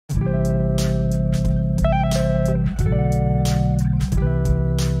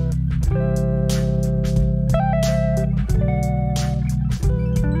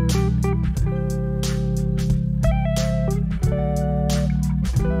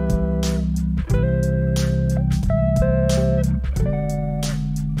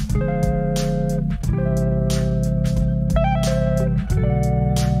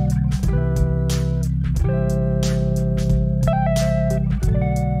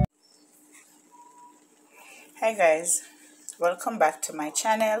Hi guys, welcome back to my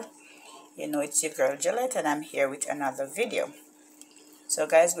channel. You know, it's your girl Gillette and I'm here with another video. So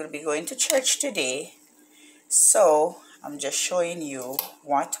guys, we'll be going to church today, so I'm just showing you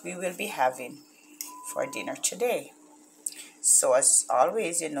what we will be having for dinner today. So as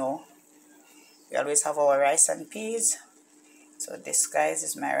always, you know, we always have our rice and peas. So this, guys,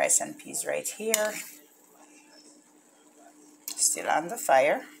 is my rice and peas right here, still on the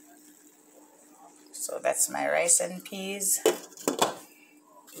fire. So that's my rice and peas.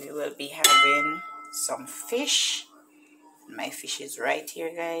 We will be having some fish. My fish is right here,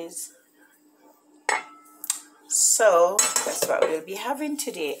 guys. So that's what we'll be having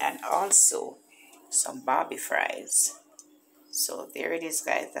today, and also some Barbie fries. So there it is,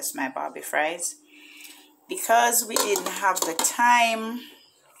 guys. That's my Barbie fries. Because we didn't have the time,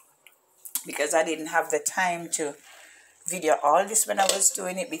 because I didn't have the time to video all this when I was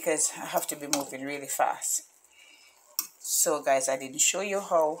doing it, because I have to be moving really fast. So guys, I didn't show you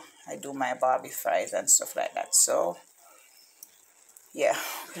how I do my Barbie fries and stuff like that. So yeah,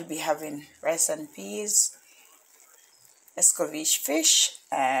 we'll be having rice and peas, escovitch fish,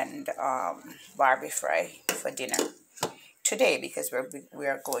 and Barbie fry for dinner today, because we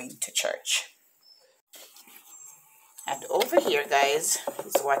are going to church. And over here, guys,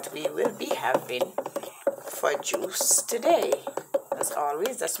 is what we will be having for juice today. As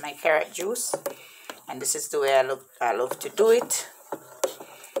always, that's my carrot juice, and this is the way I love to do it.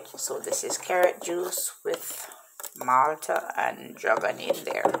 So this is carrot juice with Malta and dragon in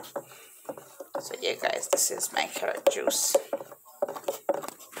there. So yeah, guys, this is my carrot juice.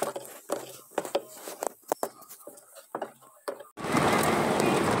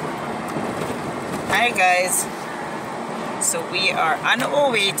 Hi guys, so we are on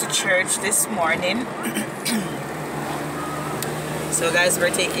our way to church this morning. So guys, we're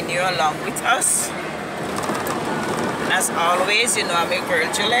taking you along with us. As always, you know, I'm your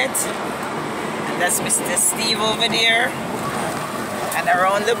girl Gillette, and that's Mr. Steve over there, and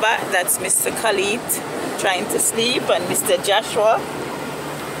around the back that's Mr. Khalid trying to sleep, and Mr. Joshua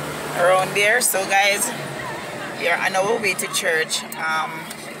around there. So guys, we are on our way to church.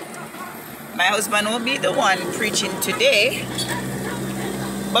 My husband will be the one preaching today,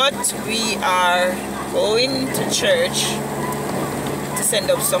 but we are going to church to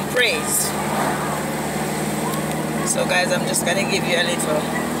send up some praise. So guys, I'm just gonna give you a little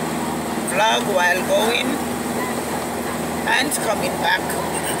vlog while going and coming back.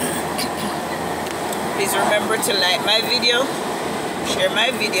 Please remember to like my video, share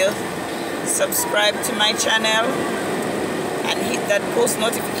my video, subscribe to my channel, and hit that post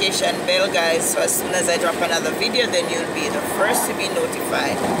notification bell, guys, so as soon as I drop another video, then you'll be the first to be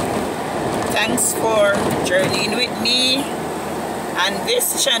notified. Thanks for journeying with me on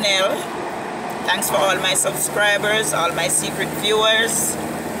this channel. Thanks for all my subscribers, all my secret viewers.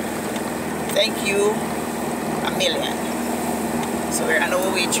 Thank you a million. So we're on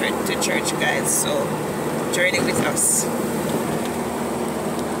our way to church, guys, so journey with us.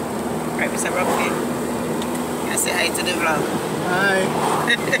 Right, Mr. Broccoli, can I say hi to the vlog? Hi.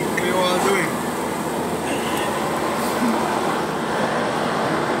 What are you all doing?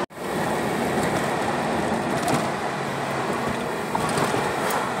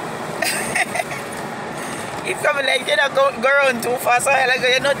 It's coming like you don't go around too fast, so like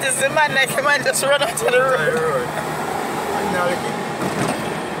you notice the man, like the man just run out to the road. I'm not looking.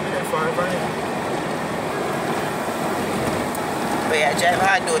 But yeah, drive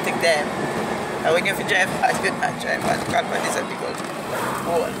hard, don't take them. And when you drive hard, you not drive hard. Calvin is a big old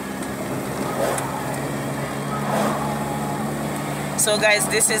hole. So guys,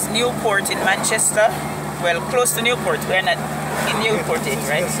 this is Newport in Manchester. Well, close to Newport. We're not in Newport yet,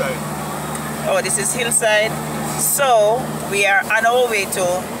 right? Oh, this is Hillside. So we are on our way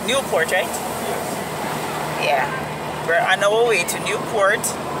to Newport, right? Yes. Yeah, we're on our way to Newport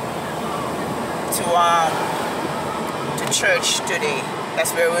to church today.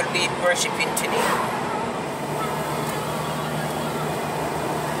 That's where we'll be worshiping today.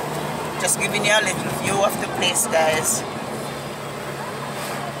 Just giving you a little view of the place, guys.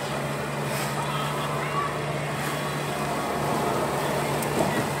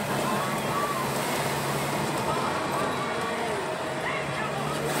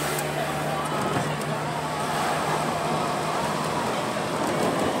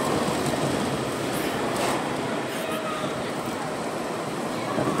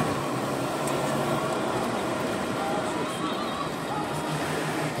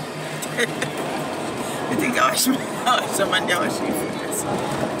 wash me. Someone they wash me.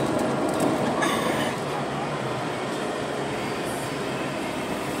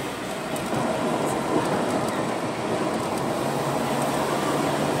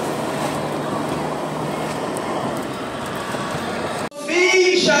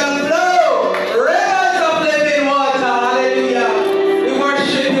 Shall flow rivers of living water. Hallelujah. We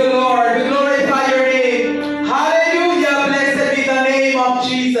worship you, Lord. We glorify your name. Hallelujah. Blessed be the name of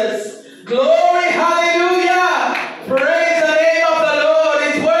Jesus. Glory. Hallelujah. Praise the name of the Lord.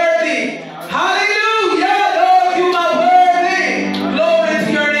 It's worthy. Hallelujah. Lord, you are worthy. Glory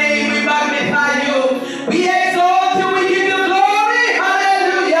to your name. We magnify you. We exalt you. We give you glory.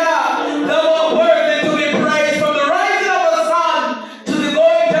 Hallelujah. Thou art worthy to be praised from the rising of the sun to the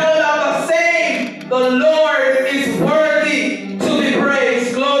going down of the same. The Lord is worthy to be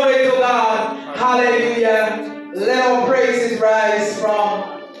praised. Glory to God. Hallelujah. Let our praises rise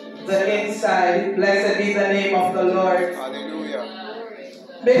from the inside. Blessed be the name of the Lord. Hallelujah.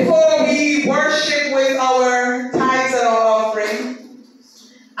 Before we worship with our tithes and our offering,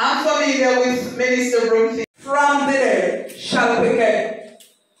 I'm familiar with Minister Brooks. From the dead shall quicken.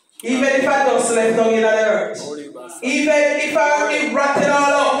 Even if I just left down in the earth. Even if I rot it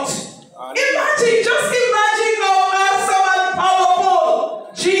all out. Imagine, just imagine how awesome and powerful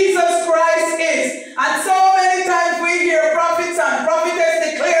Jesus Christ is. And so many times we hear prophets and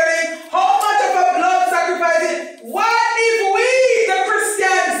prophetess declaring how much of a blood sacrifice is. What if we, the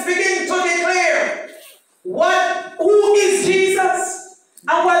Christians, begin to declare who is Jesus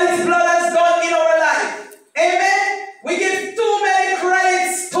and what his blood has done in our life? Amen. We give too many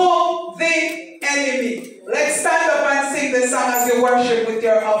credits to the enemy. Let's stand up and sing the song as you worship with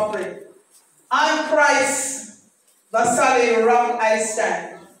your offering. On Christ, the solid rock I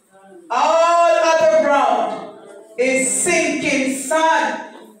stand. All other ground is sinking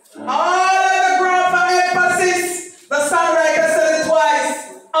sand. All other ground, for emphasis, the songwriter said it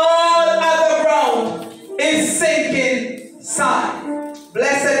twice. All other ground is sinking sand.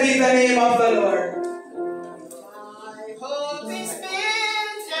 Blessed be the name of the Lord. My hope is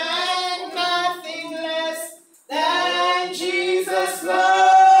built and nothing less than Jesus'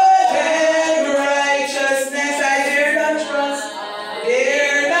 love. And righteousness, I dare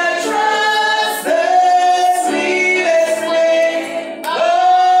not trust the sweetest name.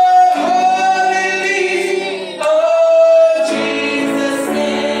 Oh, holy, oh, Jesus'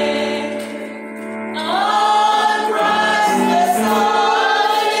 name. On Christ the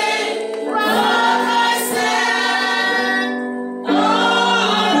solid rock I stand. All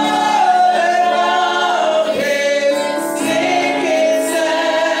other ground is sinking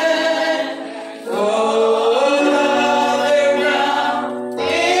sand. Oh, other ground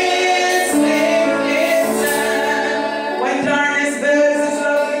is sinking sand. When darkness builds its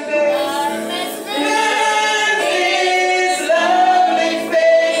lovely face, his lovely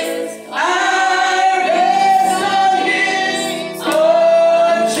face, I rest on his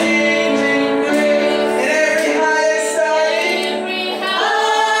unchanging grace. In every highest starting,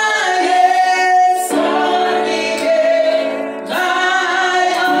 highest starting gate, my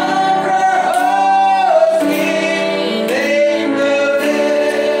anchor holds me in the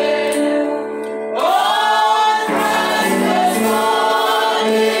day. on Christ the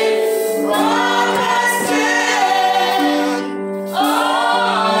solid rock I stand.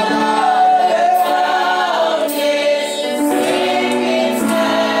 All other ground is sinking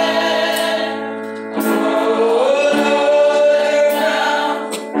sand. Oh, other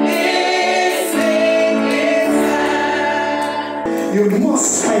ground is sinking sand. You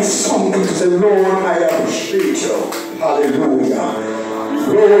must find something to say, Lord, I appreciate you. Hallelujah.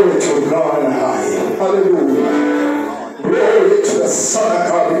 Glory to God and high. Hallelujah. Glory to the Son of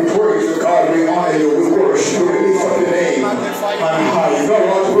God. We praise you, God. We honor you. We worship you. We lift up your name on high. Thou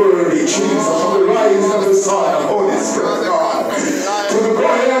art worthy, Jesus, from the rising of the sun, Holy Spirit, God. To the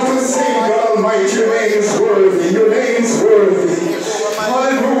going of the same, God Almighty, your name is worthy. Your name is worthy.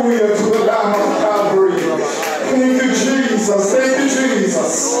 Hallelujah to the Lamb of Calvary. Thank you, Jesus. Thank you,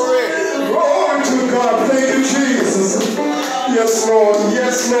 Jesus. Glory to God. Thank you, Jesus. Yes, Lord.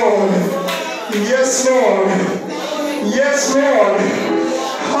 Yes, Lord. Yes, Lord. Yes, Lord.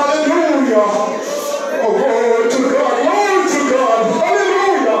 Hallelujah. Oh, glory to God. Glory to God.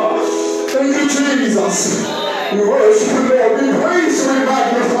 Hallelujah. Thank you, Jesus. We worship you, Lord. We praise you. We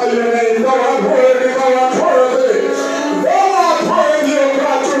magnify your name. Thou art worthy. Thou art worthy. Thou art worthy, O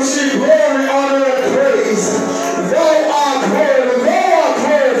God, to receive glory, honor, and praise. Thou art worthy. Thou art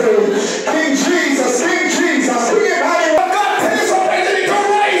worthy. King Jesus. King Jesus. We invite you. God, tell us something to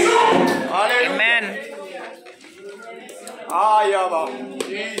raise up. Amen. Ah, yeah,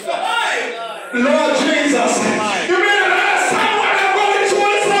 Jesus. Lord Jesus, you may not understand what I'm going through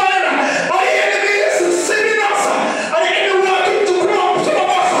this morning, but the enemy is sitting us, and the enemy wanting to crumb some of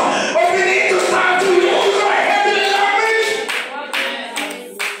us, but we need to start to use our heavenly language.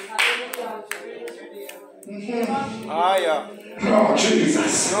 Ah, yeah. Oh,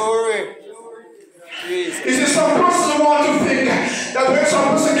 Jesus. Glory. Jesus. You see, some persons want to think that when some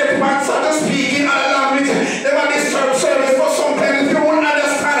person get mad, start speaking in a language, they might disturb service for something if you won't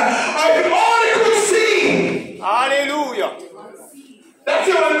understand. Or if you only could see. Hallelujah. That's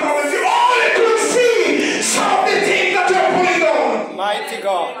the only problem. If you only could see some of the things that you're pulling down. Mighty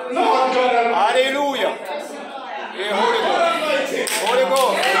God. Lord God Almighty. Hallelujah. Yeah, Holy Ghost. Holy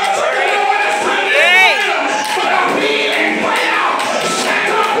Ghost. That's what I don't understand. But I feel it fire. Shut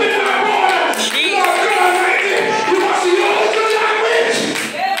up in my bone. Lord God Almighty. You must use the language.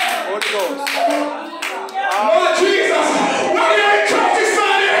 Holy Ghost. Lord Jesus, when you're in church this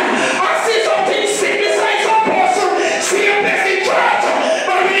morning, I see something sick beside some person. See a blessed church,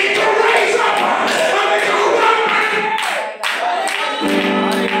 but we need to rise up and make a run.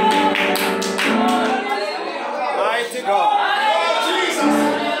 Mighty God. Lord Jesus,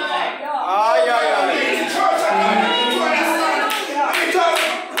 Ay, ay, ay. in church and I need to understand. I need to.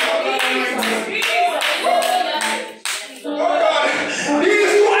 Oh God,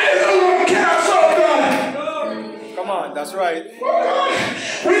 these wise alone cannot serve God. Come on, that's right. Oh God,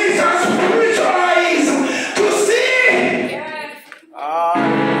 we need some spiritual eyes to see. Ah,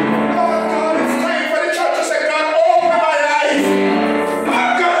 Lord God, it's time for the church to say, God, open my eyes.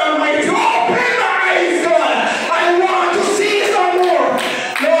 Oh God Almighty, open my eyes, God. I want to see some more.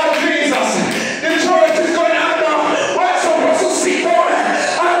 Lord Jesus, the church is going under. We're supposed to sit down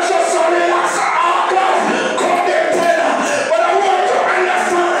and just relax. Oh God, come there, tell. But I want to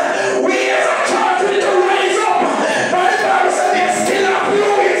understand. We as a church need to rise up. But the Bible says there's still a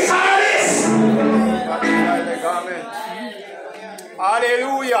few inside this. magnify the garment.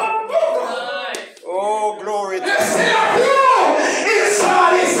 Hallelujah. Oh, glory to There's still a few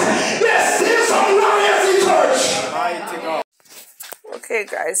inside this. There's still some lions in church. mighty God. Okay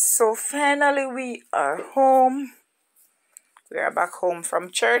guys, so finally we are home. We are back home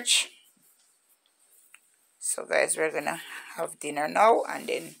from church. So guys, we're gonna have dinner now, and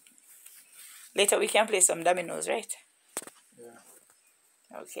then later we can play some dominoes, right?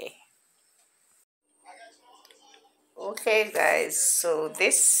 Okay. Okay guys, so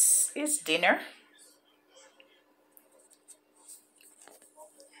this is dinner.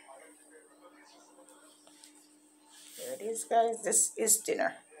 There it is guys, this is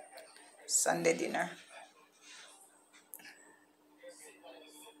dinner. Sunday dinner.